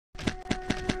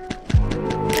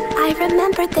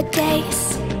remember the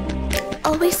days,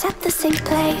 always at the same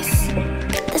place,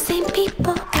 the same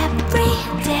people every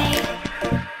day.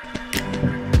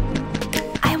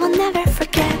 I will never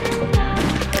forget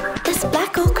this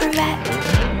black old Corvette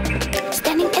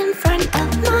standing in front of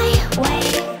my way.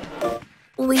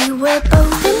 We were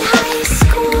both in high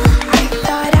school. I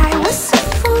thought I was a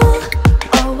fool,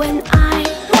 or when I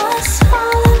was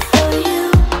falling for you.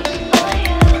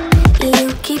 You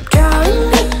keep drawing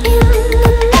me in,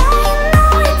 and I know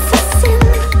it's a sin,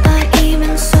 but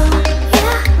even so,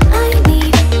 yeah, I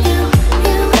need you.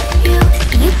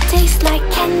 You taste like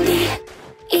candy,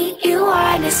 eat you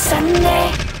on a Sunday.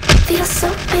 Feel so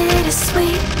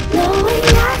bittersweet, knowing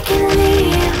I can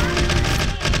leave.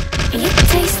 You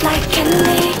taste like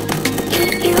candy,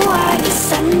 eat you on a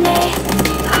Sunday.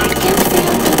 I can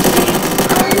feel the beat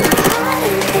on my heart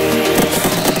and peace,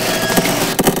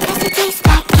 'cause it tastes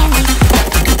like candy.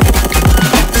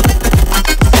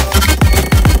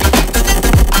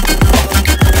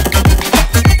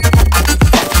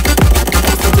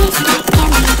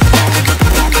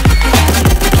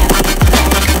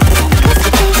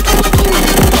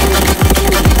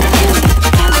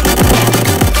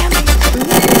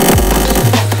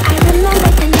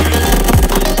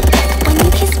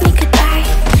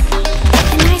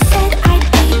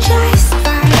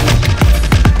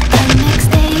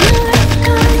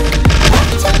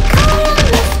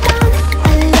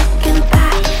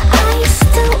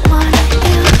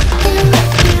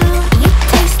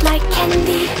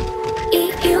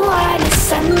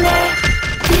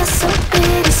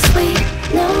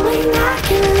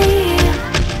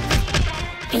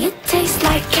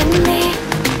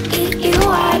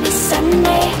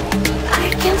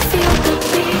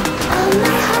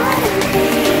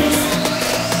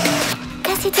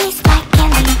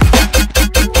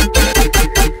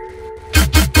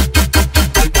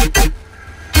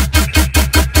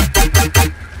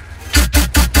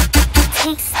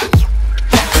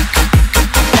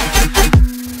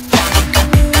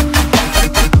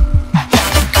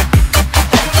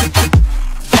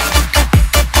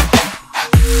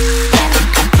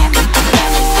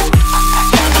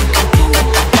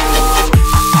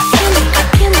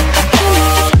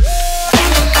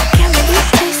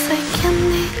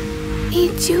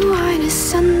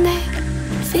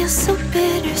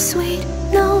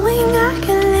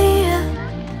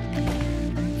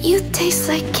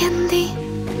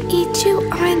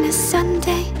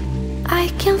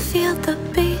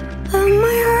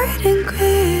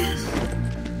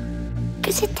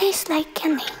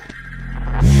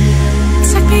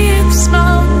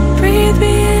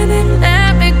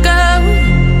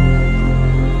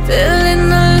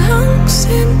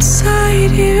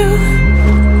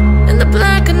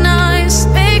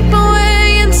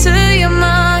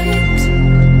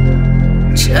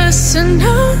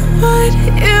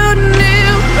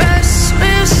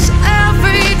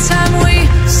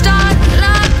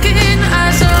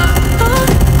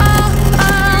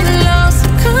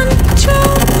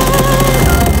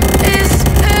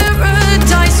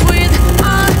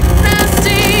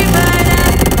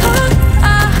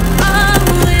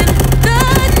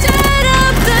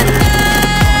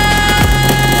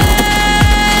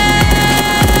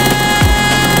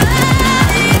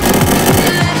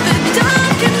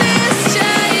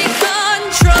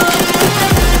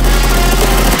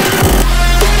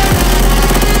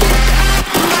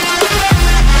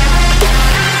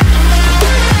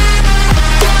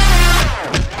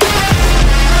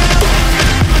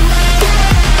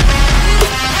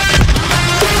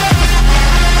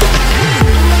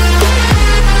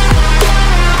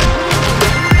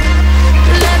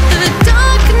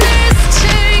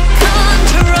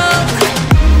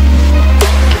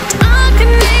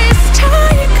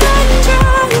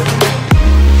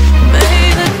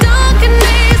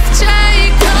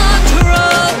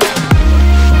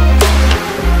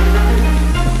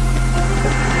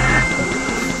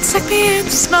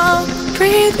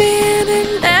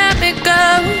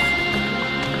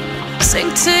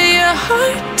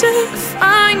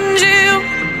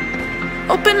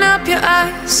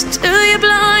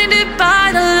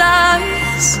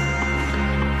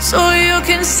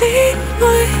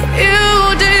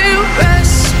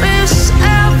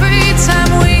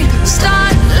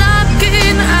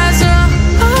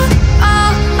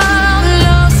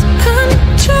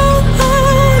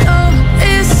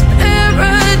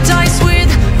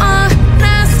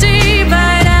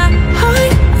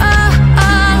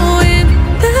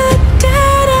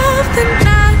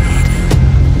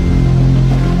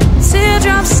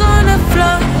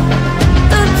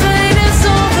 The pain is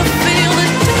over, feel the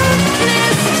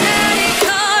darkness take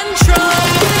control.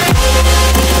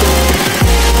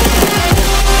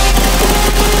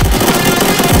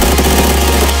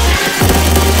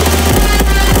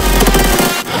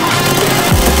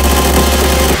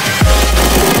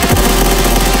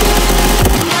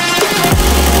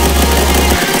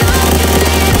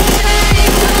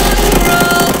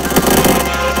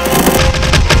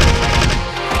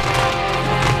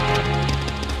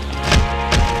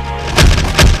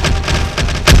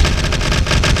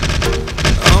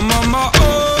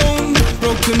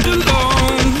 second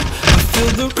alone. I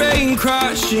feel the rain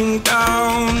crashing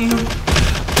down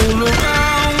all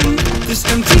around this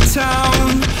empty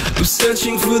town. I'm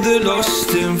searching for the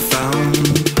lost and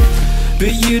found,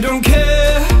 but you don't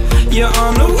care, you're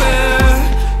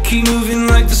unaware. Keep moving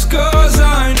like the scars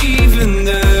aren't even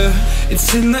there.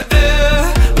 It's in the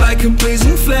air like a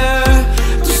blazing flare.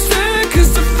 Don't stare,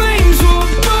 cause the flames will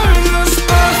burn us.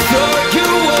 I thought you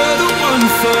were the one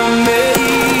for me.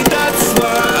 That's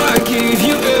why I gave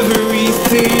you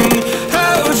everything.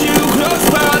 Held you close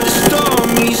by the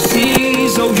stormy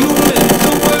seas. Oh, you meant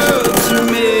the world to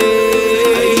me.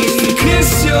 I used to kiss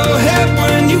your head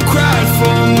when you cried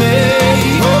for me.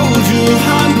 Hold your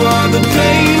hand while the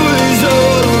pain was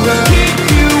over. Keep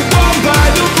you warm by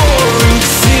the roaring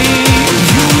sea.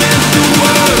 You meant the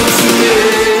world to me.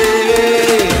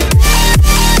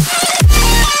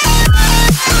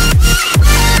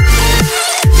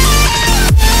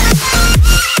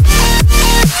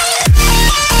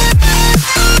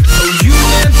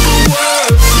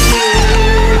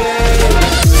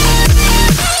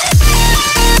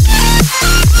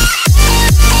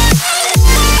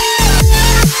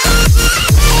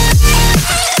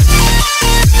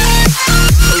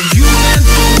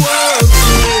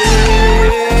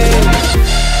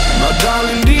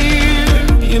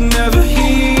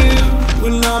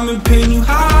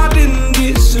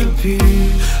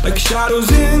 Like shadows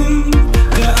in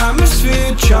the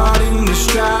atmosphere, charting the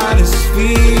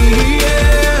stratosphere.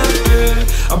 Yeah.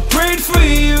 I prayed for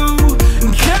you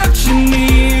and kept you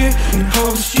near in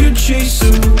hopes you'd chase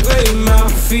away my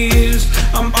fears.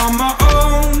 I'm on my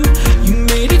own, you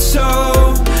made it so,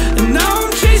 and now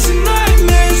I'm chasing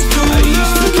nightmares through. I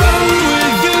used to run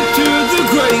with you through the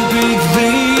great big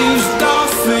leaves,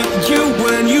 laugh at you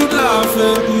when you laugh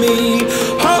at me.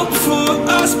 Hope for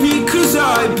us because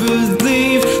I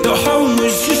believe the home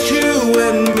was just you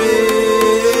and me.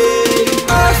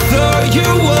 I thought you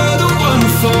were the one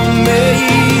for me.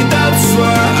 That's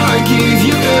why I gave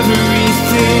you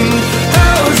everything.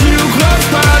 Held you close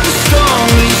by the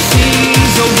stormy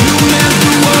seas. Oh, you meant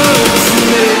the world to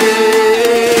me.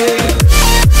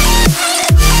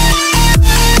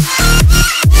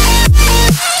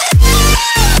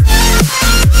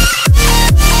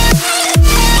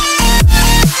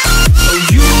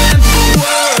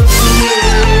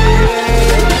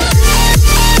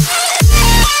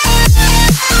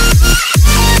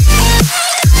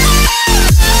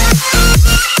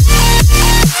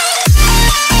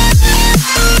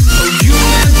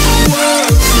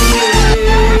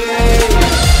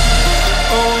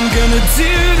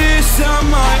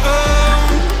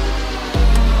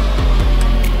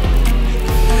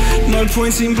 No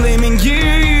point in blaming you,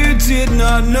 you did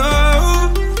not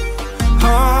know.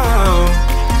 Oh,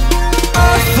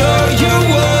 I thought you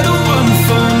were the one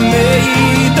for me.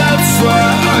 That's why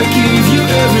I gave you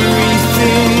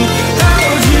everything.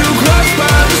 Held you close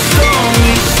by the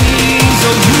stormy seas.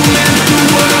 Oh, you meant the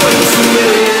world to me.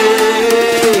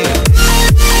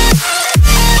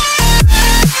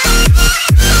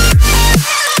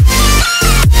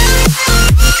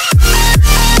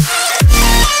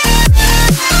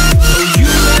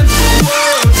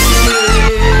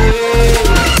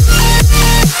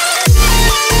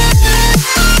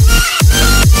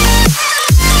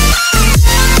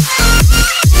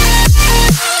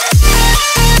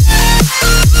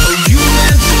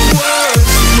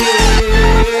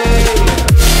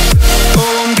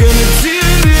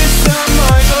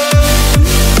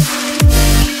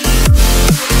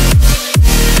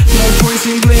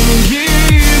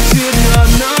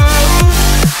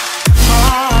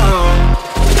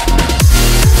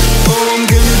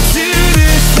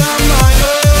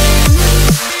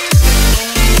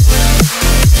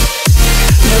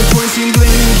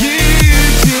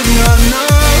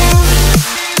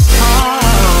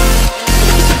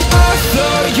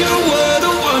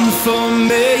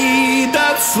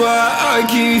 That's why I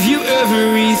gave you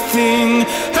everything.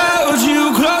 Held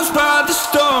you close by the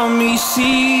stormy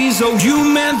seas. Oh, you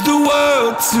meant the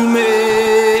world to me.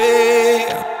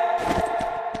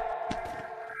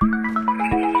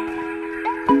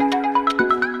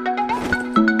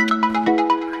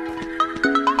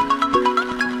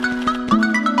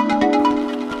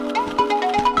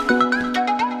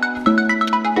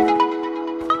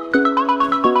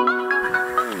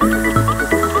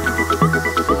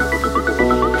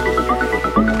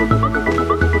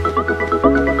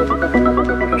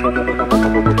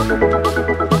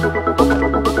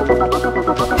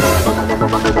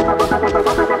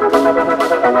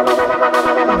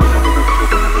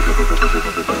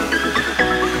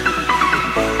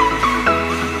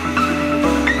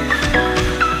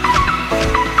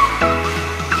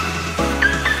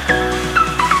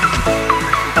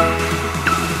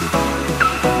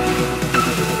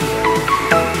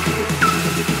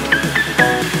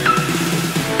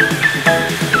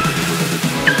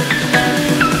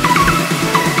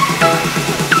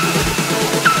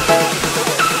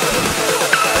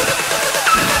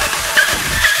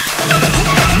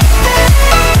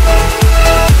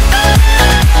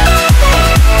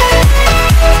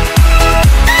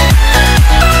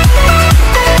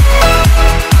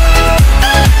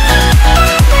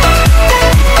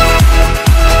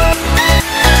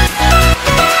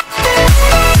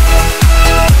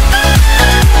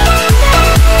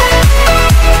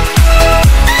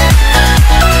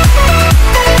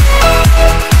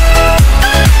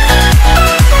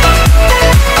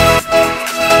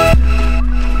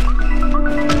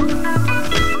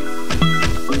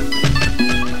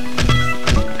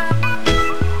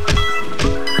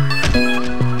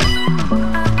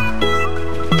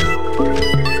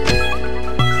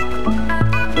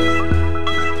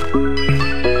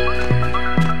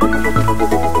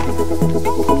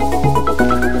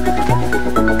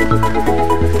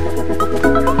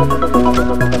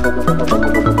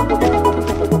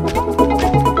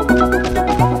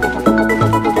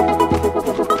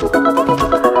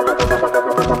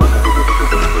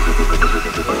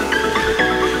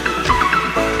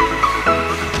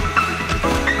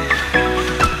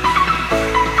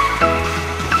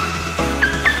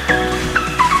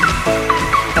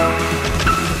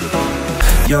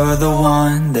 you're the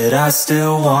one that I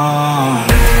still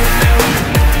want.